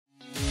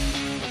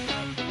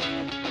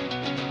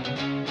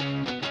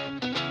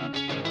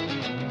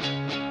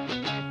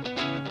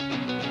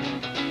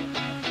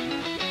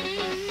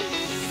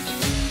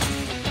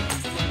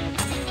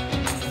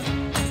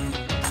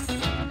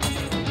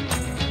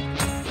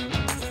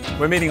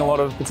We're meeting a lot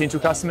of potential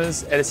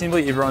customers at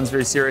Assembly. Everyone's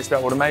very serious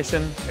about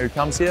automation who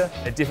comes here.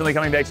 They're definitely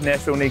coming back to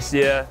Nashville next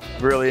year.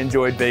 Really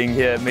enjoyed being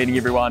here, meeting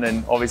everyone,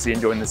 and obviously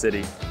enjoying the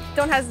city.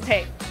 Don't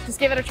hesitate. Just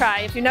give it a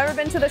try. If you've never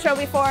been to the show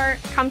before,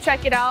 come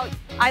check it out.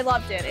 I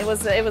loved it. It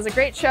was a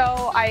great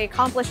show. I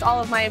accomplished all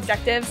of my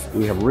objectives.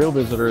 We have real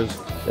visitors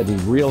that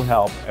need real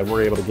help, and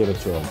we're able to give it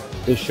to them.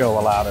 This show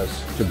allowed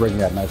us to bring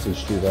that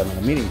message to them in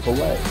a meaningful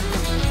way.